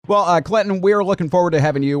Well, Clinton, we're looking forward to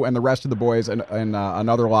having you and the rest of the boys in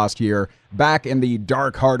another lost year back in the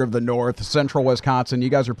dark heart of the North, central Wisconsin. You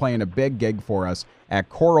guys are playing a big gig for us at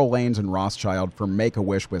Coral Lanes and Rothschild for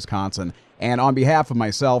Make-A-Wish, Wisconsin. And on behalf of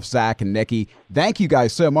myself, Zach, and Nikki, thank you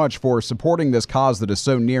guys so much for supporting this cause that is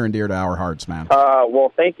so near and dear to our hearts, man.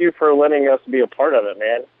 Well, thank you for letting us be a part of it,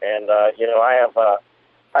 man. And I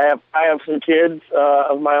have some kids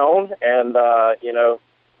of my own, and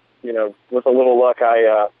with a little luck,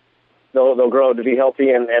 they'll grow to be healthy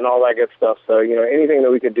and all that good stuff. So, anything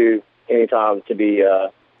that we could do anytime to be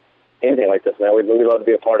anything like this, man, we'd love to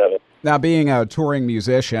be a part of it. Now, being a touring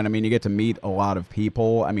musician, I mean, you get to meet a lot of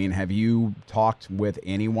people. I mean, have you talked with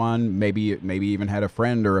anyone, maybe even had a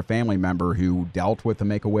friend or a family member who dealt with the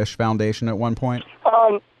Make-A-Wish Foundation at one point?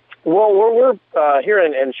 Well, we're here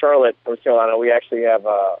in Charlotte, North Carolina. We actually have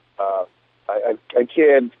a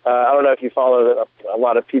kid. I don't know if you follow a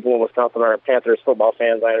lot of people in Wisconsin are Panthers football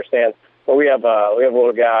fans, I understand. But we have a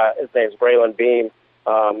little guy. His name's Braylon Beam.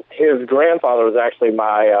 His grandfather was actually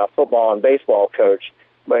my football and baseball coach.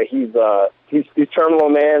 But he's terminal,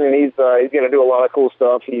 man, and he's going to do a lot of cool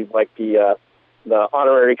stuff. He's like the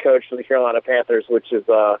honorary coach for the Carolina Panthers, which is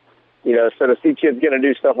so to see kids going to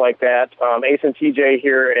do stuff like that. Ace and TJ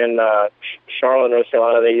here in Charlotte, North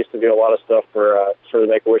Carolina, they used to do a lot of stuff for the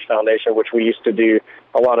Make-A-Wish Foundation, which we used to do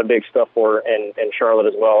a lot of big stuff for in Charlotte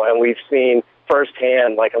as well. And we've seen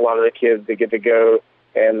firsthand, like a lot of the kids that get to go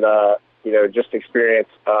and just experience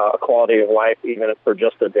a quality of life, even for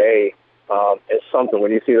just a day. It's something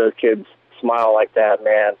when you see those kids smile like that,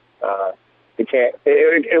 man. You can't.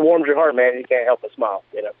 It warms your heart, man. You can't help but smile.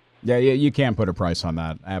 Yeah, you can't put a price on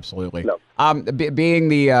that. Absolutely. No. Being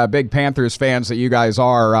the big Panthers fans that you guys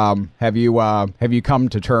are, have you come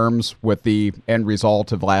to terms with the end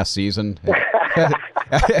result of last season?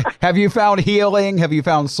 Have you found healing? Have you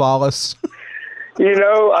found solace?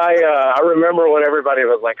 I remember when everybody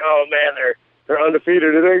was like, "Oh man, they're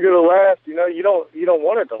undefeated. It ain't gonna last." You don't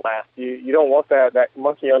want it to last. You don't want that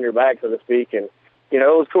monkey on your back, so to speak. And it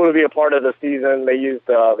was cool to be a part of the season. They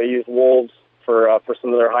used Wolves for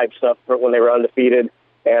some of their hype stuff for when they were undefeated.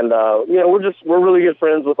 And we're really good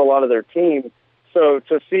friends with a lot of their team. So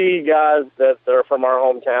to see guys that are from our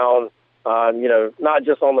hometown, not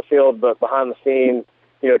just on the field but behind the scenes,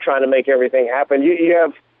 trying to make everything happen. You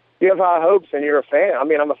have high hopes, and you're a fan. I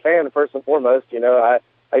mean, I'm a fan first and foremost. I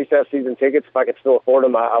used to have season tickets. If I could still afford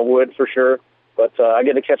them, I would for sure. But I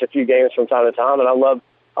get to catch a few games from time to time, and I love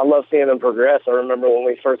seeing them progress. I remember when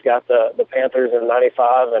we first got the Panthers in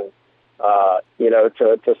 '95, and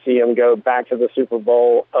to see them go back to the Super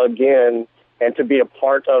Bowl again, and to be a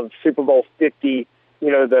part of Super Bowl 50.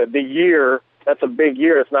 The year. That's a big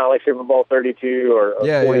year. It's not like Super Bowl 32 or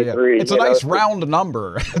 43. Yeah. It's a nice round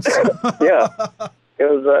number. Yeah, it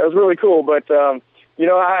was really cool. But I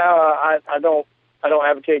don't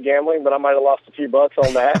advocate gambling, but I might have lost a few bucks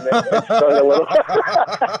on that. And it stung a little.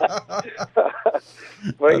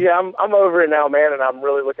 But yeah, I'm over it now, man, and I'm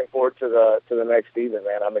really looking forward to the next season,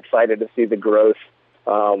 man. I'm excited to see the growth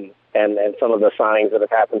and some of the signings that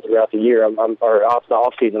have happened throughout the year. Or off the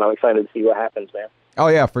off season. I'm excited to see what happens, man. Oh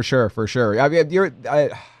yeah, for sure. I mean,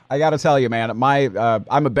 I got to tell you, man, I'm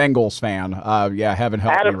a Bengals fan. Haven't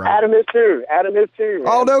helped me. Right? Adam is too. Man.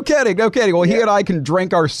 Oh, no kidding. Well, he and I can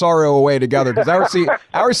drink our sorrow away together because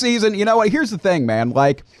our season. You know what? Here's the thing, man.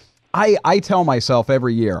 Like, I tell myself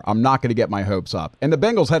every year I'm not going to get my hopes up. And the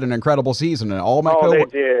Bengals had an incredible season, and all my they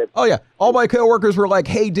did. Oh yeah, all my coworkers were like,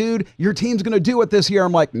 "Hey, dude, your team's going to do it this year."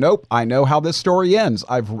 I'm like, "Nope, I know how this story ends.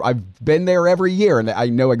 I've been there every year, and I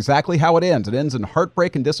know exactly how it ends. It ends in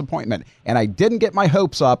heartbreak and disappointment." And I didn't get my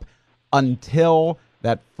hopes up until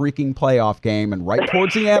that freaking playoff game, and right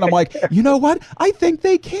towards the end, I'm like, you know what? I think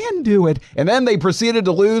they can do it. And then they proceeded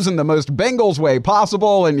to lose in the most Bengals way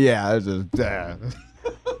possible, and yeah, it's just.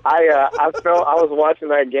 I felt I was watching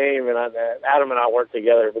that game, and Adam and I worked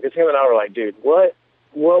together because him and I were like, dude, what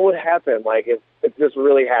would happen? Like if this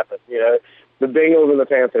really happened, the Bengals and the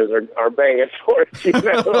Panthers are banging for it,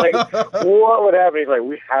 like what would happen? He's like,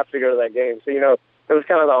 we have to go to that game. So it was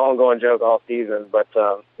kind of the ongoing joke all season. But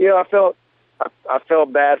I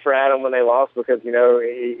felt bad for Adam when they lost because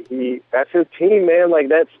he that's his team, man. Like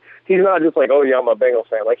he's not just like, oh yeah, I'm a Bengals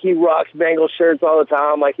fan. Like he rocks Bengals shirts all the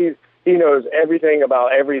time. Like he knows everything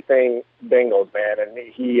about everything Bengals, man. And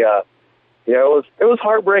he it was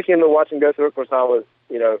heartbreaking to watch him go through. Of course, I was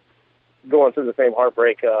going through the same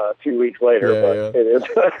heartbreak 2 weeks later. Yeah. It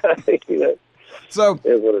is. So it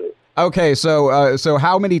is what it is. Okay, so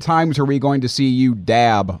how many times are we going to see you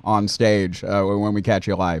dab on stage when we catch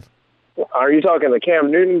you live? Are you talking the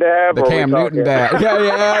Cam Newton dab? The Cam Newton dab.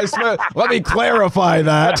 Yeah. Let me clarify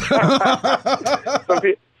that.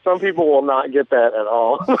 some people will not get that at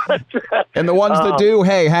all. And the ones that do,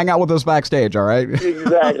 hey, hang out with us backstage, all right?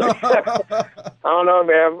 Exactly. I don't know,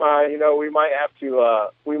 man. We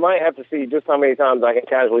might have to see just how many times I can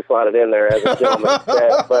casually slide it in there as a gentleman's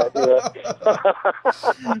bet. But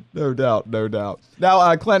No doubt.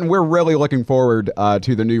 Now, Clinton, we're really looking forward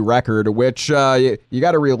to the new record, which you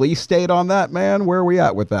got a release date on that, man? Where are we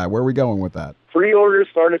at with that? Where are we going with that? Pre-orders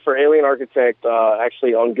started for Alien Architect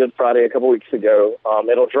actually on Good Friday a couple weeks ago.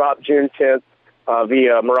 It'll drop June 10th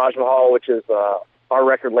via Mirage Mahal, which is our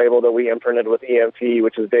record label that we imprinted with EMP,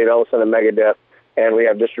 which is Dave Ellison and Megadeth, and we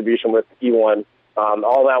have distribution with E1.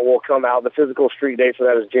 All that will come out. The physical street date for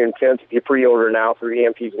that is June 10th. If you pre-order now through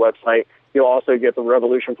EMP's website, you'll also get the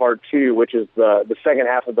Revolution Part 2, which is the second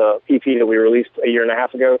half of the EP that we released a year and a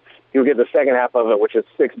half ago. You'll get the second half of it, which is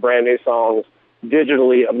 6 brand new songs,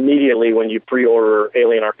 digitally immediately when you pre-order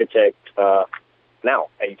Alien Architect now.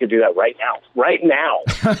 And you can do that right now. Right now.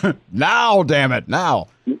 Now, damn it, now.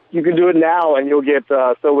 You can do it now, and you'll get,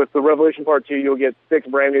 so with the Revolution Part 2, you'll get 6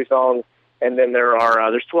 brand new songs, and then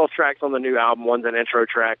there's 12 tracks on the new album. One's an intro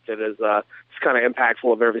track that is it's kind of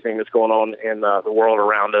impactful of everything that's going on in the world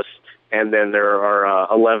around us. And then there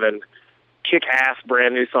are 11 kick-ass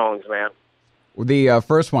brand new songs, man. The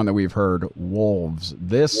first one that we've heard, Wolves,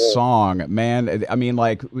 this song, man, I mean,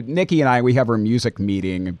 like, Nikki and I, we have our music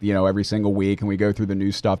meeting, every single week, and we go through the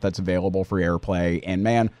new stuff that's available for airplay. And,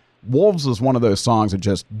 man, Wolves is one of those songs that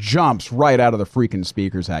just jumps right out of the freaking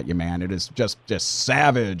speakers at you, man. It is just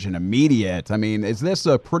savage and immediate. I mean, is this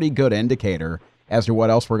a pretty good indicator as to what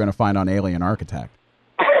else we're going to find on Alien Architect?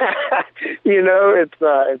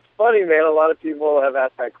 It's funny, man. A lot of people have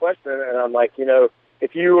asked that question, and I'm like,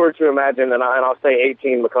 if you were to imagine, and I'll say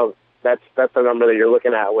 18 because that's the number that you're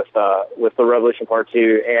looking at with the Revolution Part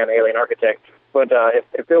 2 and Alien Architect. But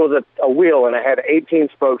if there was a wheel and it had 18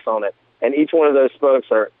 spokes on it, and each one of those spokes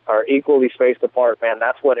are equally spaced apart, man,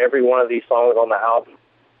 that's what every one of these songs on the album,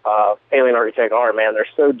 Alien Architect, are, man. They're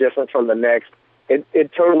so different from the next.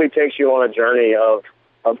 It totally takes you on a journey of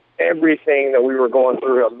everything that we were going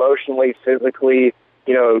through emotionally, physically,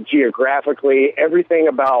 geographically. Everything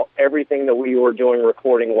about everything that we were doing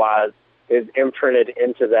recording-wise is imprinted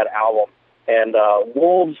into that album. And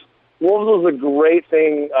Wolves was a great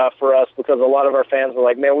thing for us because a lot of our fans were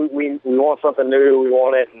like, man, we want something new, we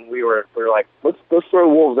want it, and we were like, let's throw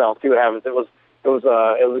Wolves out, see what happens. It was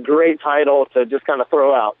a great title to just kind of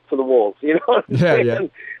throw out to the Wolves, you know what I'm saying? Yeah.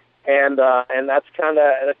 And that's kind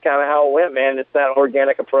of how it went, man. It's that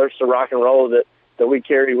organic approach to rock and roll that we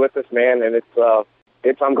carry with us, man. And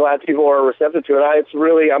I'm glad people are receptive to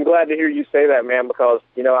it. I'm glad to hear you say that, man, because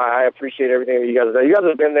I appreciate everything that you guys have done. You guys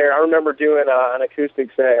have been there. I remember doing an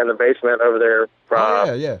acoustic set in the basement over there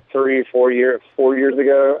 4 years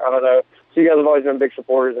ago. I don't know. So you guys have always been big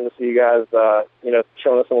supporters, and to see you guys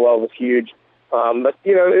showing us some love was huge. But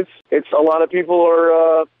it's a lot of people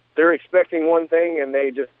are. They're expecting one thing, and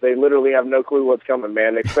they literally have no clue what's coming,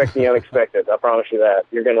 man. They expect the unexpected. I promise you that.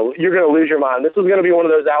 You're gonna lose your mind. This is gonna be one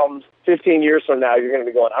of those albums 15 years from now. You're gonna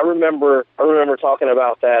be going, I remember talking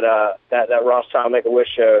about that Rothschild Make-A-Wish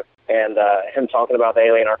show, and him talking about the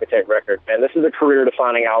Alien Architect record. Man, this is a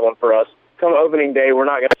career-defining album for us. Come opening day, we're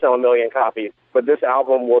not gonna sell 1 million copies, but this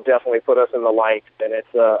album will definitely put us in the light. And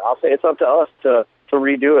I'll say it's up to us to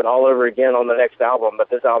redo it all over again on the next album. But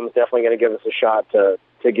this album is definitely going to give us a shot to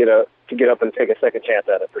get up and take a second chance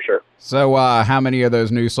at it for sure. So how many of those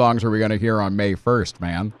new songs are we going to hear on May 1st,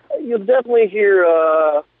 man? You'll definitely hear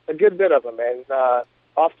a good bit of them, man.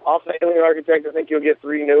 Off the Alien Architect, I think you'll get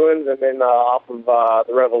 3 new ones, and then off of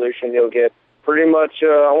the Revolution, you'll get pretty much,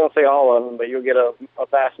 I won't say all of them, but you'll get a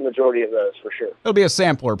vast majority of those for sure. It'll be a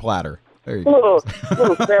sampler platter. There you go.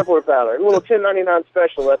 Little sampler powder, a little $10.99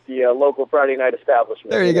 special at the local Friday night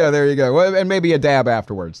establishment. There you go. Well, and maybe a dab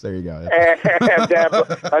afterwards. There you go.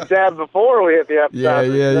 a dab before we hit the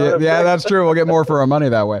appetizer. Yeah, that's true. We'll get more for our money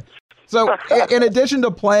that way. So, in addition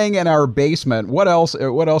to playing in our basement, what else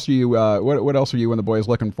are you and the boys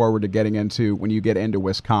looking forward to getting into when you get into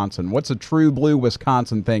Wisconsin? What's a true blue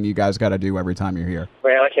Wisconsin thing you guys got to do every time you're here?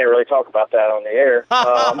 Man, I can't really talk about that on the air.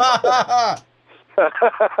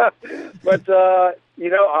 But,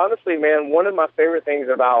 honestly, man, one of my favorite things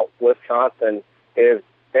about Wisconsin is,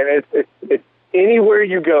 and it's anywhere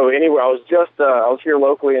you go, anywhere. I was here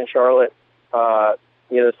locally in Charlotte,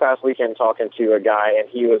 this past weekend talking to a guy, and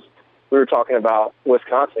we were talking about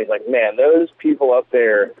Wisconsin. He's like, man, those people up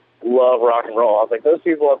there love rock and roll. I was like, those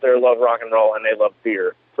people up there love rock and roll, and they love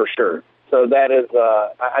beer, for sure. So that is,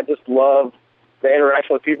 I just love the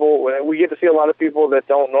interaction with people. We get to see a lot of people that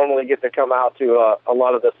don't normally get to come out to a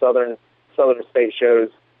lot of the southern state shows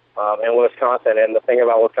in Wisconsin. And the thing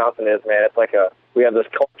about Wisconsin is, man, it's like we have this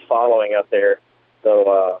cult following up there.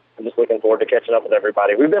 So I'm just looking forward to catching up with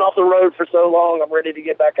everybody. We've been off the road for so long. I'm ready to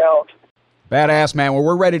get back out. Badass, man. Well,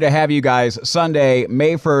 we're ready to have you guys Sunday,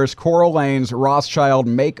 May 1st, Coral Lane's Rothschild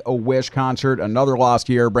Make-A-Wish concert. Another lost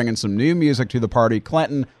year, bringing some new music to the party.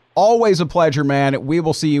 Clinton, always a pleasure, man. We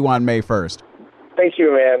will see you on May 1st. Thank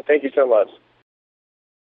you, man. Thank you so much.